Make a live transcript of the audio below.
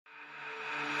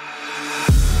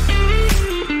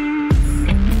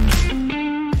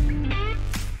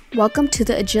Welcome to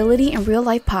the Agility in Real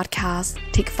Life podcast,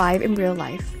 Take 5 in Real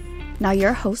Life. Now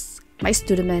your hosts, Mike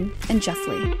Studeman and Jeff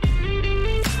Lee.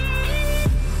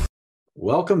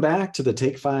 Welcome back to the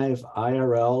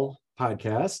take5IRL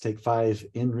podcast, Take 5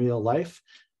 in Real Life.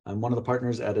 I'm one of the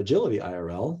partners at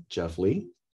agilityIRL, Jeff Lee.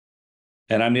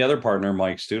 And I'm the other partner,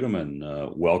 Mike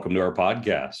Studeman. Welcome to our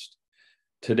podcast.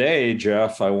 Today,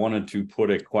 Jeff, I wanted to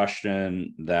put a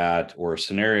question or a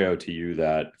scenario to you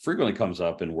that frequently comes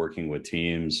up in working with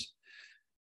teams.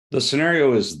 The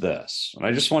scenario is this, and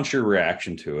I just want your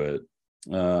reaction to it.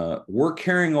 We're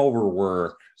carrying over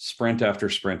work sprint after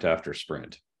sprint after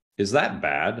sprint. Is that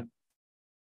bad?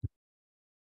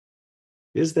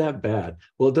 Is that bad?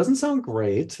 Well, it doesn't sound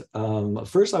great.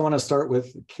 First, I want to start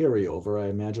with carryover. I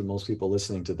imagine most people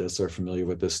listening to this are familiar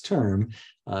with this term.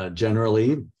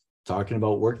 Generally, talking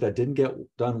about work that didn't get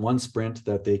done one sprint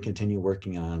that they continue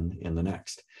working on in the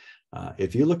next.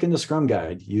 If you look in the Scrum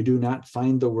guide, you do not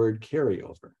find the word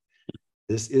carryover.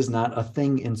 This is not a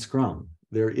thing in Scrum.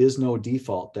 There is no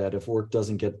default that if work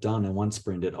doesn't get done in one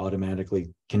sprint, it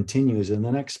automatically continues in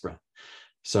the next sprint.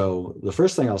 So the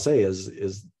first thing I'll say is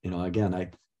again, I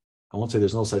won't say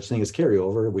there's no such thing as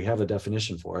carryover. We have a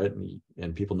definition for it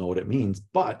and people know what it means,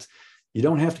 but you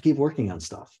don't have to keep working on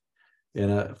stuff.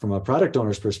 And from a product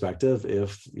owner's perspective,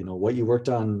 if what you worked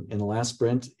on in the last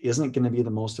sprint isn't going to be the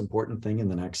most important thing in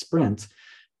the next sprint,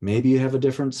 maybe you have a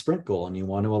different sprint goal and you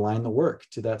want to align the work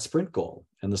to that sprint goal.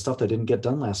 And the stuff that didn't get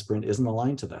done last sprint isn't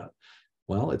aligned to that.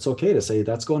 Well, it's okay to say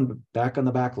that's going back on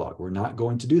the backlog. We're not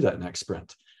going to do that next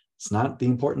sprint. It's not the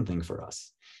important thing for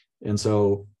us. And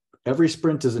so every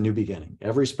sprint is a new beginning.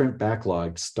 Every sprint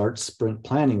backlog starts sprint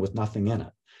planning with nothing in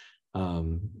it.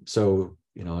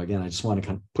 Again, I just want to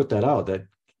kind of put that out that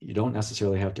you don't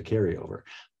necessarily have to carry over.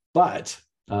 But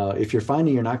if you're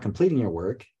finding you're not completing your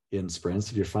work in sprints,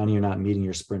 if you're finding you're not meeting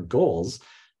your sprint goals,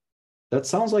 that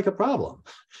sounds like a problem.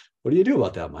 What do you do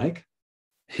about that, Mike?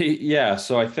 Yeah,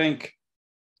 so I think,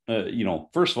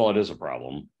 first of all, it is a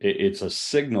problem. It's a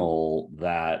signal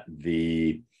that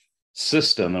the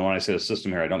system, and when I say the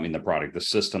system here, I don't mean the product, the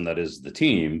system that is the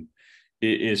team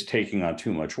is taking on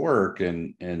too much work.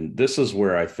 And this is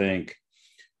where I think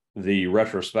the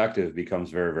retrospective becomes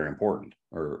very, very important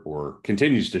or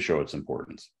continues to show its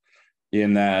importance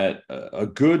in that a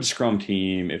good Scrum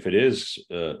team, if it is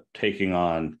taking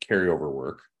on carryover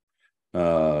work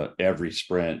every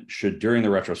sprint, should during the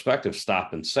retrospective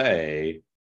stop and say,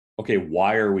 okay,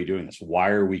 why are we doing this? Why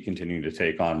are we continuing to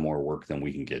take on more work than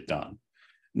we can get done?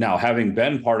 Now, having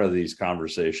been part of these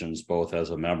conversations, both as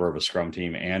a member of a Scrum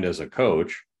team and as a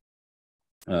coach,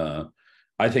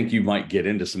 I think you might get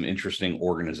into some interesting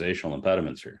organizational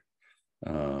impediments here.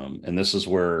 And this is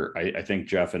where I think,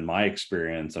 Jeff, in my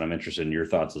experience, and I'm interested in your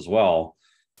thoughts as well,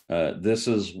 this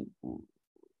is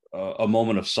a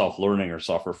moment of self-learning or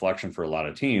self-reflection for a lot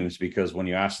of teams, because when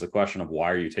you ask the question of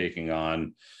why are you taking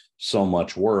on so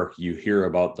much work, you hear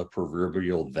about the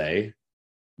proverbial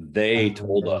they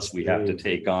told us we have to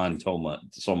take on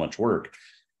so much work.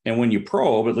 And when you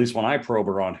probe, at least when I probe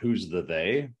around who's the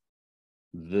they,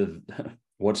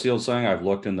 what's the old saying? I've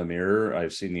looked in the mirror,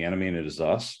 I've seen the enemy, and it is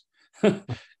us.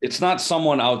 It's not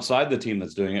someone outside the team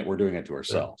that's doing it. We're doing it to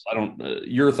ourselves.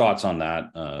 Your thoughts on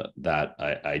that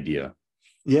idea?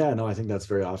 Yeah, no, I think that's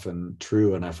very often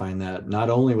true. And I find that not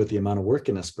only with the amount of work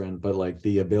in a sprint, but like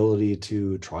the ability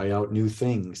to try out new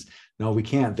things. No, we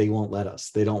can't. They won't let us.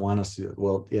 They don't want us to.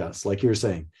 Well, yes, like you were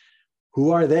saying,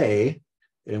 who are they?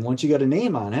 And once you get a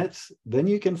name on it, then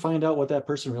you can find out what that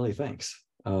person really thinks.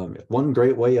 One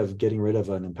great way of getting rid of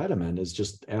an impediment is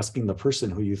just asking the person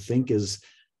who you think is,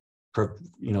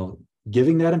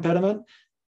 giving that impediment.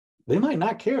 They might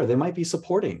not care. They might be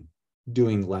supporting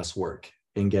doing less work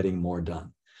and getting more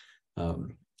done.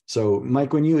 So,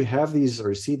 Mike, when you have these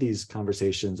or see these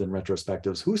conversations and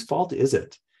retrospectives, whose fault is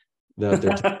it that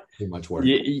they're taking too much work?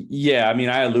 Yeah, I mean,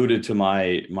 I alluded to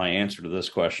my answer to this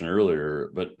question earlier,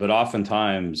 but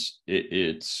oftentimes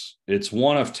it's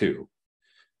one of two.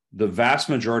 The vast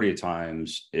majority of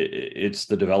times, it's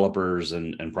the developers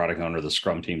and product owner, the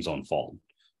Scrum team's own fault.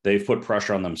 They've put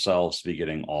pressure on themselves to be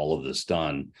getting all of this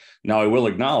done. Now, I will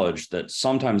acknowledge that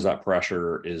sometimes that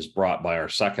pressure is brought by our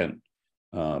second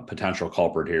potential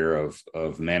culprit here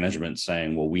of management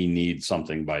saying, well, we need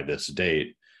something by this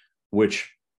date,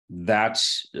 which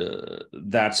that's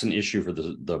an issue for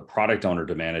the product owner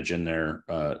to manage in their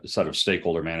set of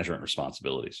stakeholder management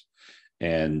responsibilities.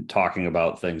 And talking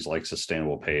about things like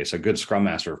sustainable pace. A good Scrum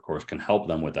Master, of course, can help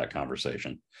them with that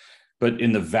conversation. But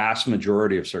in the vast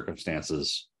majority of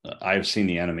circumstances, I've seen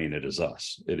the enemy, and it is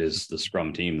us. It is the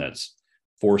Scrum team that's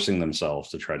forcing themselves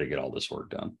to try to get all this work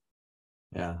done.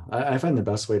 Yeah, I find the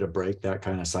best way to break that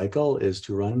kind of cycle is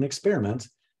to run an experiment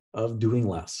of doing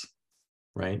less,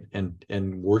 right?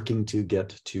 And working to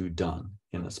get to done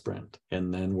in a sprint,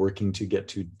 and then working to get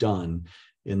to done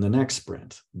in the next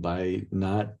sprint by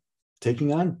not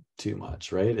taking on too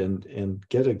much, right? And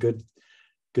get a good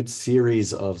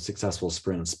series of successful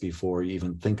sprints before you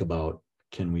even think about,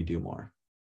 can we do more?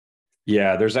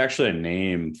 Yeah, there's actually a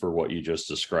name for what you just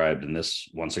described. And this,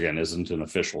 once again, isn't an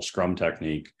official Scrum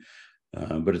technique,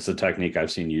 but it's a technique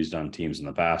I've seen used on teams in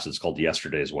the past. It's called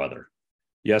yesterday's weather.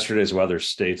 Yesterday's weather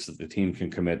states that the team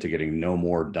can commit to getting no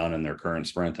more done in their current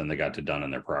sprint than they got to done in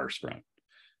their prior sprint.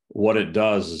 What it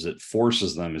does is it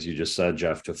forces them, as you just said,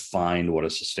 Jeff, to find what a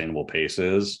sustainable pace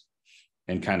is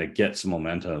and kind of get some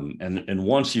momentum. And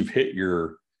once you've hit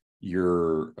your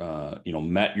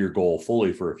met your goal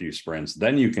fully for a few sprints,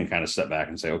 then you can kind of step back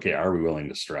and say, okay, are we willing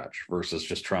to stretch versus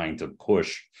just trying to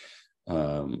push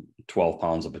 12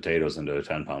 pounds of potatoes into a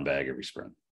 10-pound bag every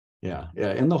sprint. Yeah.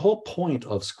 And the whole point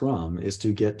of Scrum is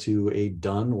to get to a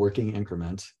done working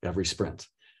increment every sprint.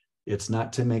 It's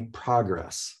not to make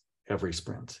progress every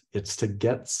sprint. It's to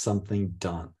get something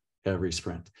done every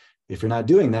sprint. If you're not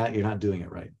doing that, you're not doing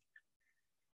it right.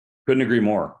 Couldn't agree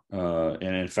more.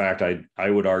 And in fact, I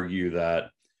would argue that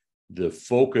the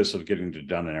focus of getting it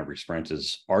done in every sprint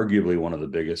is arguably one of the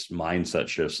biggest mindset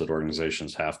shifts that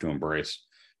organizations have to embrace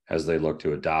as they look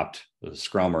to adopt the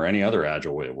Scrum or any other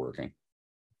agile way of working.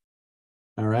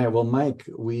 All right. Well, Mike,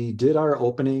 we did our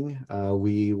opening.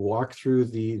 We walked through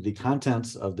the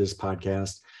contents of this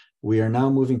podcast. We are now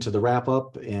moving to the wrap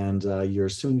up, and you're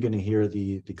soon going to hear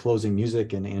the closing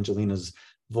music and Angelina's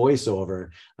voiceover.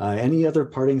 Any other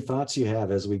parting thoughts you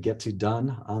have as we get to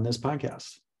done on this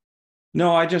podcast?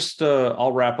 No, I just,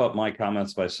 I'll wrap up my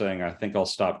comments by saying I think I'll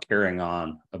stop carrying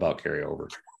on about carryover.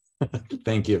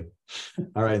 Thank you.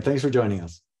 All right. Thanks for joining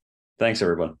us. Thanks,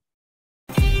 everyone.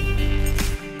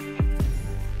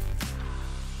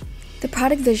 The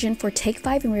product vision for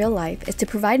Take5 in Real Life is to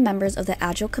provide members of the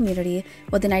Agile community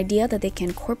with an idea that they can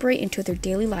incorporate into their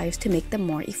daily lives to make them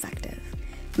more effective.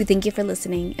 We thank you for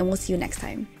listening, and we'll see you next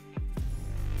time.